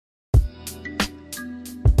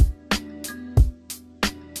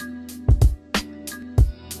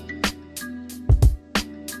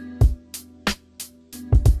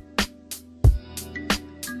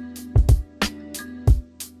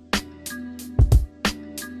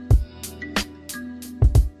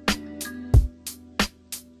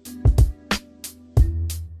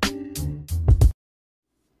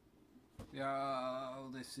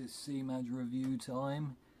it's CMAJ review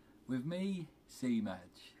time with me,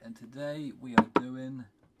 CMAJ, and today we are doing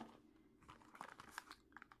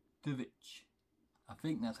Dvtch. I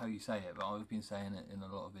think that's how you say it, but I've been saying it in a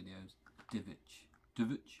lot of videos.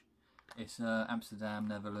 Dvtch. It's Amsterdam,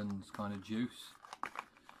 Netherlands kind of juice.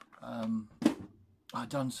 I've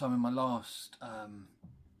done some in my last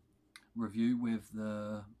review with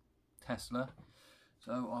the Tesla,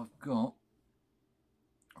 so I've got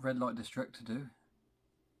red light district to do,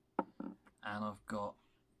 and I've got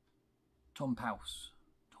Tom Paus,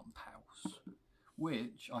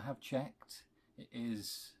 which I have checked. It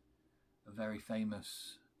is a very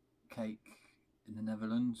famous cake in the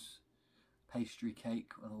Netherlands, pastry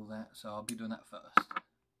cake and all that, so I'll be doing that first.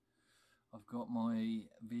 I've got my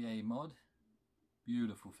VA mod,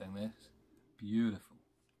 beautiful thing this, beautiful.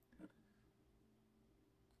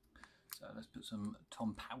 So let's put some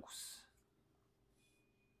Tom Paus.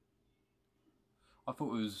 I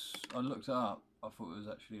thought it was, I looked it up, I thought it was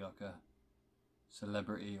actually like a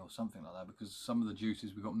celebrity or something like that, because some of the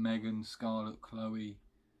juices, we've got Megan, Scarlett, Chloe,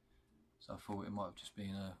 so I thought it might have just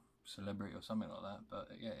been a celebrity or something like that. But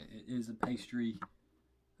yeah, it is a pastry,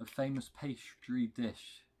 a famous pastry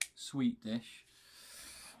dish, sweet dish,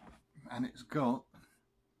 and it's got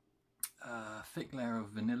a thick layer of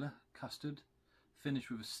vanilla custard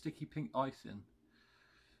finished with a sticky pink icing.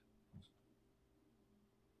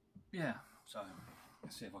 Yeah, so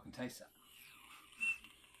let's see if I can taste that.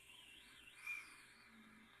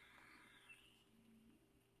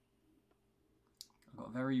 I've got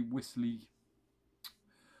a very whistly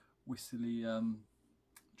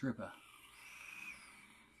dripper.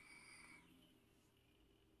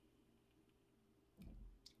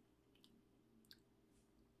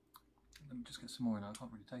 Let me just get some more in. I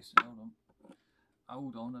can't really taste it.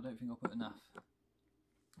 Hold on, I don't think I'll put enough.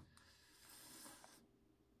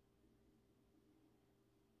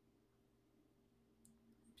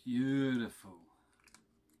 Beautiful.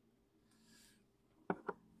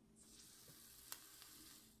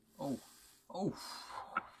 Oh.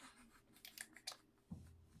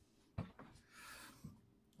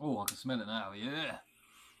 Oh, I can smell it now, yeah.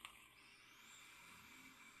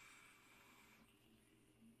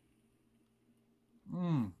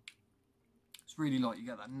 It's really like you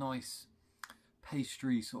get that nice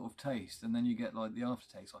pastry sort of taste, and then you get like the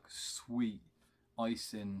aftertaste, like a sweet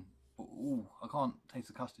icing. Oh, I can't taste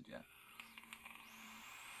the custard yet.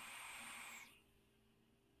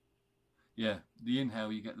 Yeah, the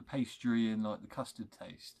inhale you get the pastry and like the custard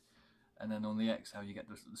taste, and then on the exhale you get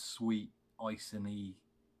the sweet icing-y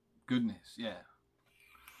goodness. Yeah.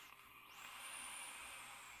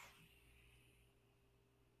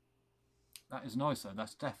 That is nice though.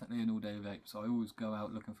 That's definitely an all-day vape. So I always go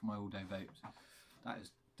out looking for my all-day vapes. That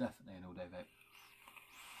is definitely an all-day vape.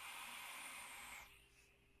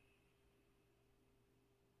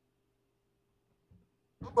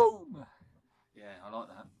 Boom! Yeah, I like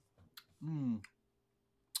that.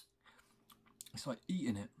 It's like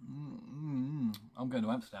eating it. I'm going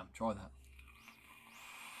to Amsterdam. Try that.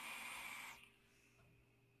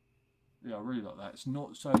 Yeah, I really like that. It's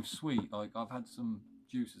not so sweet. Like, I've had some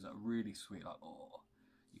juices that are really sweet. Like, oh,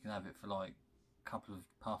 you can have it for like a couple of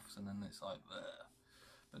puffs and then it's like, bleh.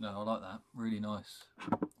 But no, I like that. Really nice.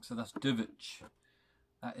 So that's Dvtch.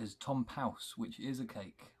 That is Tom Paus, which is a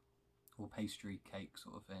cake or pastry cake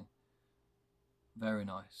sort of thing. Very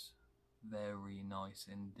nice. Very nice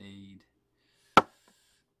indeed.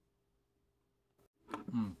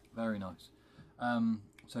 Very nice.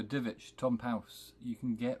 So Dvtch, Tom Paus, you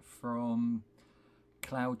can get from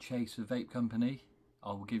Cloud Chaser Vape Company.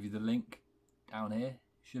 I will give you the link down here,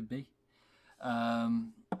 should be.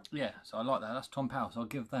 Yeah, so I like that. That's Tom Paus. I'll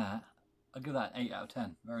give that 8 out of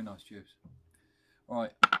 10. Very nice juice.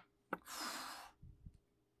 Right.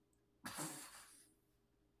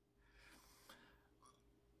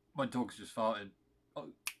 My dog's just farted. Oh,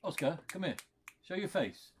 Oscar, come here. Show your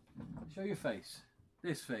face. Show your face.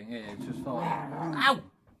 This thing here just farted. Ow!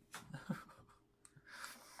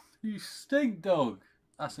 You stink, dog.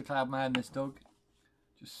 That's the Cloud Madness dog.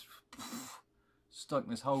 Just stuck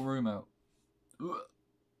this whole room out.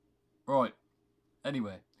 Right.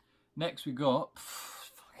 Anyway, next we got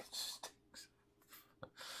fucking stinks.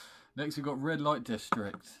 Next we got Red Light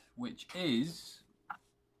District, which is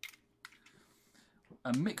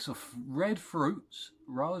a mix of red fruits,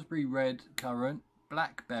 raspberry red currant,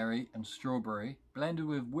 blackberry and strawberry, blended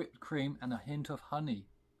with whipped cream and a hint of honey.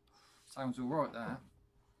 Sounds alright there.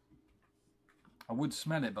 I would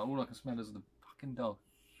smell it, but all I can smell is the fucking dog.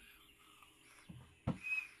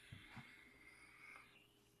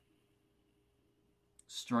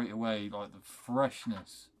 Straight away, like the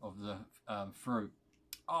freshness of the fruit.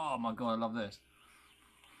 Oh my god, I love this.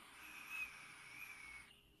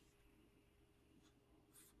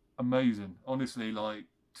 Amazing. Honestly, like,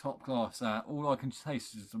 top class that. All I can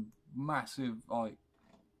taste is a massive, like,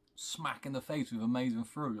 smack in the face with amazing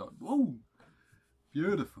fruit. Like, whoa!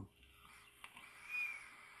 Beautiful.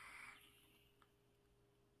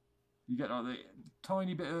 You get like the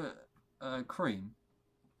tiny bit of cream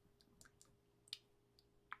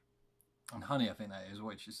and honey, I think that is,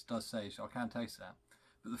 which it does say, so I can taste that.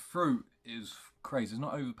 But the fruit is crazy. It's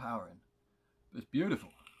not overpowering, but it's beautiful.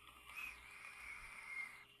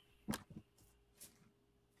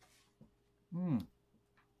 I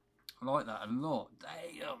like that a lot.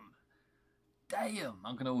 Damn,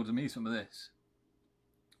 I'm going to order me some of this.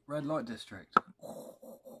 Red Light District.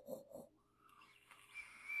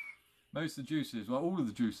 Most of the juices, well, all of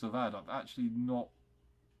the juices I've had, I've actually not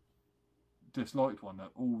disliked one. They're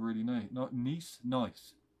all really nice.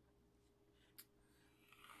 Nice.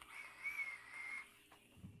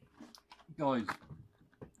 Guys,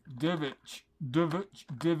 Dvtch,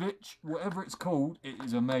 whatever it's called, it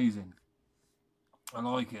is amazing. I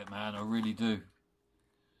like it, man. I really do.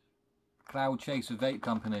 Cloud Chaser Vape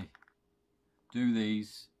Company. Do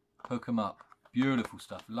these. Hook them up. Beautiful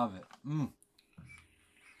stuff. Love it.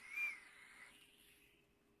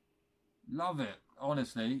 Love it.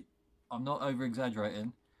 Honestly, I'm not over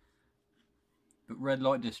exaggerating. But Red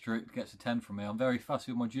Light District gets a 10 from me. I'm very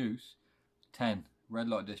fussy with my juice. 10. Red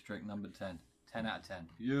Light District number 10. 10 out of 10.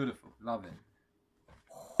 Beautiful. Love it.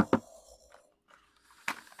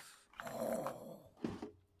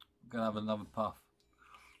 I'm going to have another puff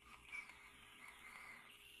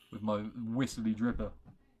with my whistly dripper.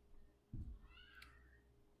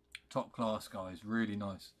 Top class, guys. Really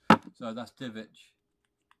nice. So that's Dvtch.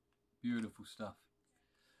 Beautiful stuff.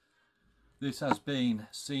 This has been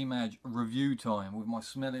CMAJ review time with my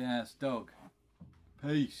smelly ass dog.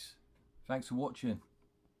 Peace. Thanks for watching.